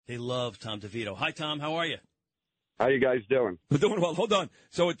They love Tom Devito. Hi, Tom. How are you? How you guys doing? We're doing well. Hold on.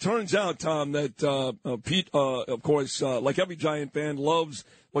 So it turns out, Tom, that Pete, of course, like every Giant fan, loves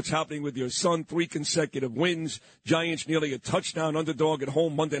what's happening with your son. 3 consecutive wins. Giants nearly a touchdown underdog at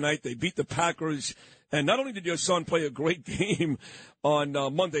home Monday night. They beat the Packers. And not only did your son play a great game on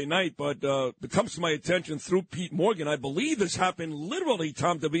Monday night, but it comes to my attention through Pete Morgan. I believe this happened literally,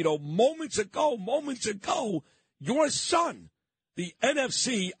 Tom DeVito, moments ago. Your son, the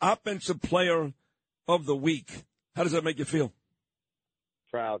NFC Offensive Player of the Week. How does that make you feel?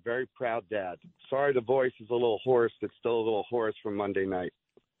 Proud, very proud dad. Sorry the voice is a little hoarse. It's still a little hoarse from Monday night.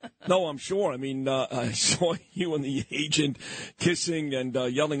 No, I'm sure. I mean, I saw you and the agent kissing and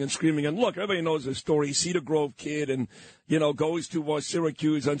yelling and screaming. And look, everybody knows the story. Cedar Grove kid and, goes to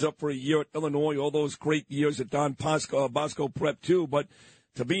Syracuse, ends up for a year at Illinois, all those great years at Don Bosco Prep too. But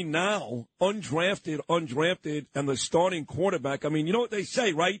to be now undrafted, and the starting quarterback, I mean, you know what they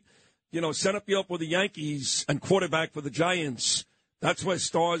say, right? Set up you up with the Yankees and quarterback for the Giants. That's where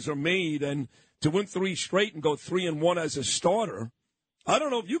stars are made. And to win 3 straight and go 3-1 as a starter, I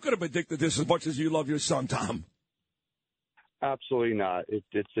don't know if you could have predicted this as much as you love your son, Tom. Absolutely not.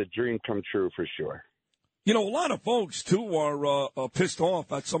 It's a dream come true for sure. A lot of folks, too, are pissed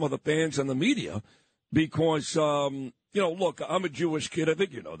off at some of the fans and the media because, look, I'm a Jewish kid. I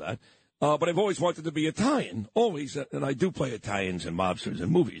think you know that. But I've always wanted to be Italian, always, and I do play Italians and mobsters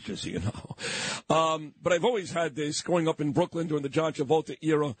and movies, just so you know. But I've always had this, growing up in Brooklyn during the John Travolta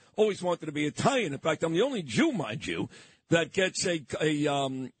era, always wanted to be Italian. In fact, I'm the only Jew, mind you, that gets a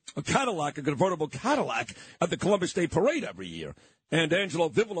Cadillac, a convertible Cadillac, at the Columbus Day Parade every year. And Angelo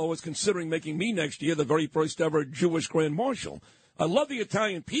Vivolo is considering making me next year the very first ever Jewish Grand Marshal. I love the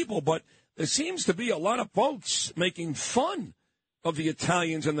Italian people, but there seems to be a lot of folks making fun of the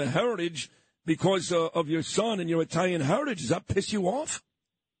Italians and the heritage because of your son and your Italian heritage. Does that piss you off?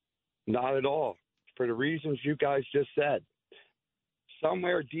 Not at all. For the reasons you guys just said.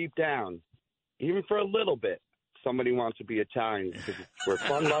 Somewhere deep down, even for a little bit, somebody wants to be Italian because we're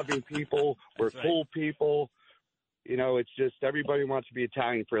fun-loving people. We're cool people. It's just everybody wants to be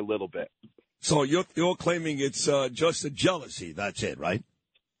Italian for a little bit. So you're claiming it's just a jealousy. That's it, right?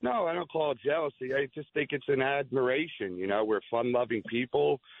 No, I don't call it jealousy. I just think it's an admiration. We're fun-loving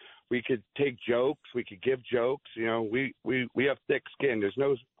people. We could take jokes. We could give jokes. We have thick skin. There's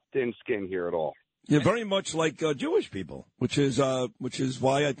no thin skin here at all. You're very much like Jewish people, which is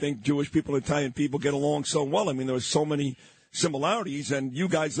why I think Jewish people and Italian people get along so well. I mean, there are so many similarities. And you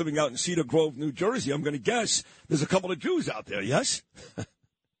guys living out in Cedar Grove, New Jersey, I'm going to guess there's a couple of Jews out there, yes?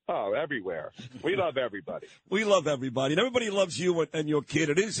 Oh, everywhere. We love everybody. We love everybody. And everybody loves you and your kid.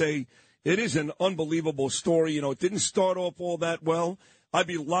 It is an unbelievable story. It didn't start off all that well. I'd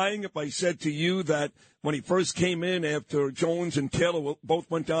be lying if I said to you that when he first came in after Jones and Taylor both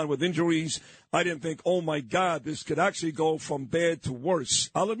went down with injuries, I didn't think, oh, my God, this could actually go from bad to worse.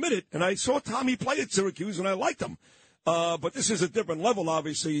 I'll admit it. And I saw Tommy play at Syracuse, and I liked him. But this is a different level,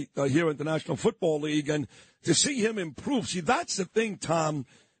 obviously, here at the National Football League. And to see him improve, see, that's the thing, Tom,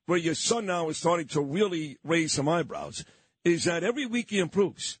 where your son now is starting to really raise some eyebrows, is that every week he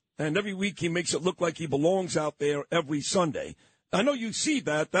improves. And every week he makes it look like he belongs out there every Sunday. I know you see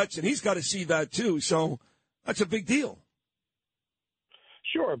that, and he's got to see that too, so that's a big deal.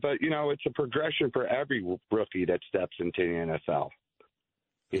 Sure, but, it's a progression for every rookie that steps into the NFL.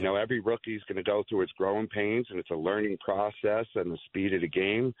 Every rookie is going to go through its growing pains, and it's a learning process and the speed of the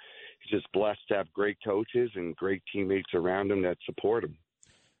game. He's just blessed to have great coaches and great teammates around him that support him.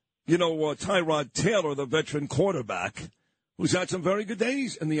 Tyrod Taylor, the veteran quarterback, who's had some very good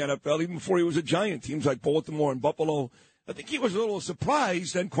days in the NFL, even before he was a Giant. Teams like Baltimore and Buffalo, I think he was a little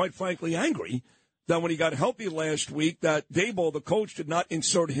surprised and, quite frankly, angry that when he got healthy last week, that Daboll, the coach, did not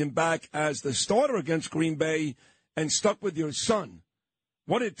insert him back as the starter against Green Bay and stuck with your son.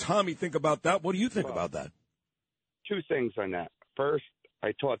 What did Tommy think about that? What do you think about that? 2 things on that. First,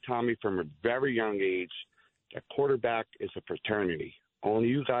 I taught Tommy from a very young age that quarterback is a fraternity. Only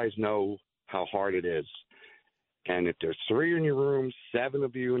you guys know how hard it is. And if there's 3 in your room, 7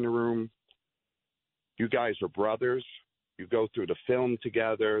 of you in the room, you guys are brothers. You go through the film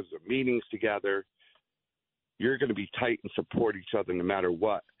together, the meetings together. You're going to be tight and support each other no matter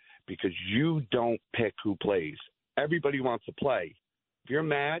what because you don't pick who plays. Everybody wants to play. If you're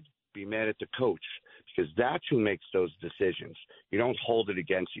mad, be mad at the coach because that's who makes those decisions. You don't hold it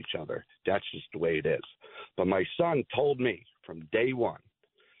against each other. That's just the way it is. But my son told me from day one,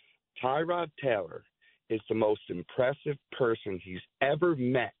 Tyrod Taylor is the most impressive person he's ever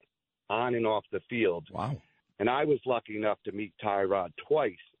met on and off the field. Wow. And I was lucky enough to meet Tyrod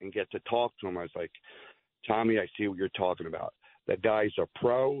twice and get to talk to him. I was like, Tommy, I see what you're talking about. The guy's a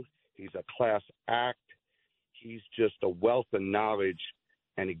pro. He's a class act. He's just a wealth of knowledge.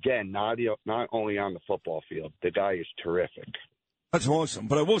 And again, not only on the football field. The guy is terrific. That's awesome.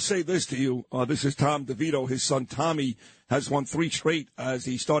 But I will say this to you. This is Tom Devito. His son Tommy has won 3 straight as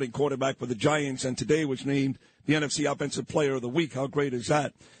the starting quarterback for the Giants, and today was named the NFC Offensive Player of the Week. How great is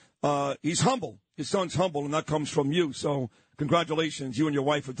that? He's humble. His son's humble, and that comes from you. So congratulations. You and your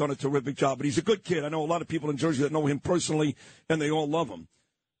wife have done a terrific job. But he's a good kid. I know a lot of people in Jersey that know him personally, and they all love him.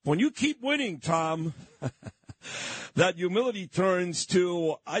 When you keep winning, Tom, that humility turns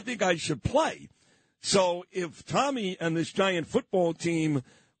to, I think I should play. So if Tommy and this Giant football team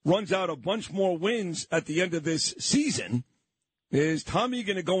runs out a bunch more wins at the end of this season, is Tommy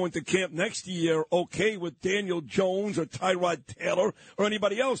going to go into camp next year okay with Daniel Jones or Tyrod Taylor or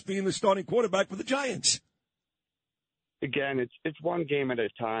anybody else being the starting quarterback for the Giants? Again, it's one game at a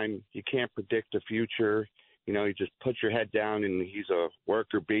time. You can't predict the future. You know, you just put your head down, and he's a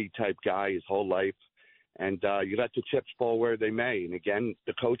worker bee type guy his whole life. And you let the chips fall where they may. And again,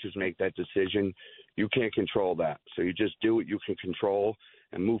 the coaches make that decision. You can't control that. So you just do what you can control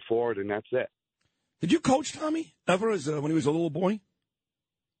and move forward, and that's it. Did you coach Tommy ever when he was a little boy?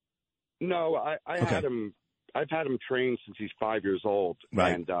 No, I Okay. had him. I've had him trained since he's 5 years old.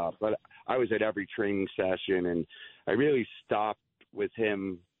 Right. And but I was at every training session, and I really stopped with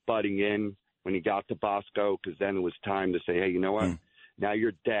him butting in when he got to Bosco, because then it was time to say, hey, you know what? Now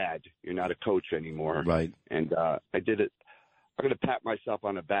you're dad. You're not a coach anymore. Right. And I did it. I'm going to pat myself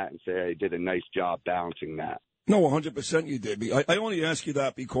on the back and say I did a nice job balancing that. No, 100% you did. I only ask you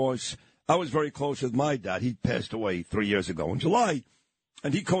that because I was very close with my dad. He passed away 3 years ago in July,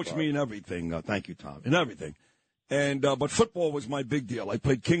 and he coached me in everything. Thank you, Tom, in everything. And but football was my big deal. I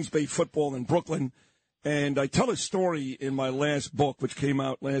played Kings Bay football in Brooklyn, and I tell a story in my last book, which came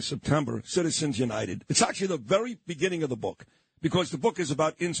out last September, Citizens United. It's actually the very beginning of the book, because the book is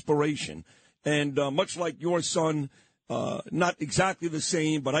about inspiration. And much like your son, not exactly the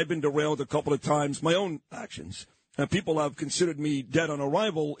same, but I've been derailed a couple of times, my own actions. And people have considered me dead on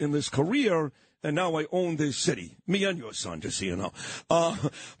arrival in this career, and now I own this city. Me and your son, just so you know.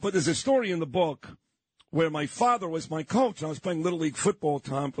 But there's a story in the book where my father was my coach. I was playing Little League football,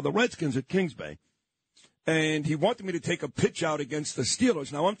 Tom, for the Redskins at Kings Bay. And he wanted me to take a pitch out against the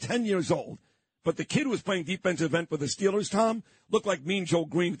Steelers. Now, I'm 10 years old. But the kid who was playing defensive end for the Steelers, Tom, looked like Mean Joe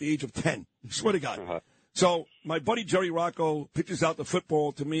Green at the age of 10. I swear to God. Uh-huh. So my buddy Jerry Rocco pitches out the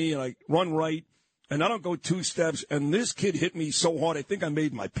football to me, and I run right, and I don't go 2 steps, and this kid hit me so hard, I think I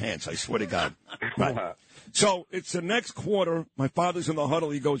made my pants. I swear to God. Right. So it's the next quarter. My father's in the huddle.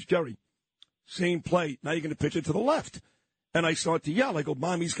 He goes, Jerry, same play. Now you're going to pitch it to the left. And I start to yell. I go,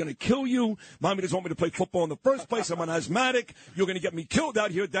 Mommy's going to kill you. Mommy doesn't want me to play football in the first place. I'm an asthmatic. You're going to get me killed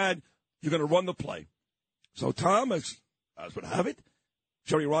out here, Dad. You're going to run the play. So, Tom, as would have it,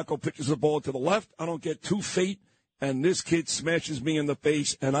 Jerry Rocco pitches the ball to the left. I don't get 2 feet, and this kid smashes me in the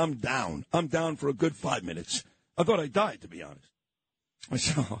face, and I'm down. I'm down for a good 5 minutes. I thought I died, to be honest.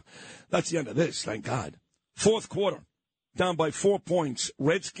 So that's the end of this, thank God. Fourth quarter, down by 4 points.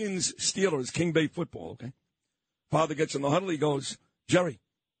 Redskins, Steelers, King Bay football, okay? Father gets in the huddle. He goes, Jerry,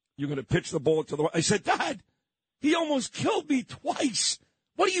 you're going to pitch the ball to the right. I said, Dad, he almost killed me twice.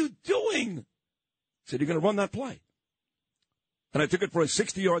 What are you doing? He said, you're going to run that play. And I took it for a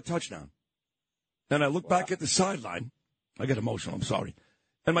 60-yard touchdown. And I looked back at the sideline. I get emotional, I'm sorry.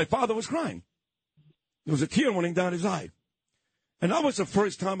 And my father was crying. There was a tear running down his eye. And that was the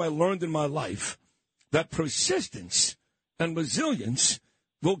first time I learned in my life that persistence and resilience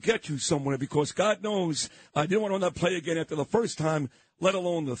will get you somewhere, because God knows I didn't want to run that play again after the first time, let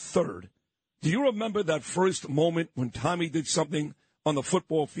alone the third. Do you remember that first moment when Tommy did something on the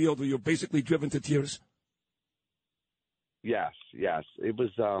football field where you're basically driven to tears? Yes. It was,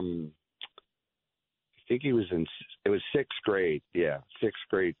 I think it was 6th grade. Yeah, 6th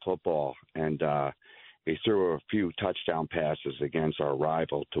grade football. And he threw a few touchdown passes against our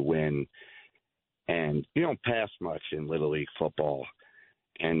rival to win. And you don't pass much in Little League football.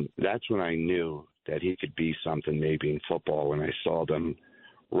 And that's when I knew that he could be something maybe in football, when I saw them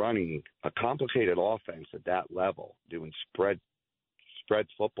running a complicated offense at that level, doing spread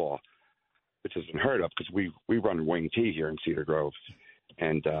football, which is unheard of because we run wing T here in Cedar Grove.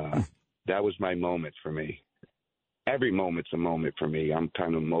 And that was my moment for me. Every moment's a moment for me. I'm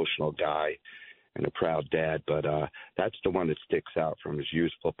kind of an emotional guy and a proud dad, but that's the one that sticks out from his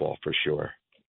youth football for sure.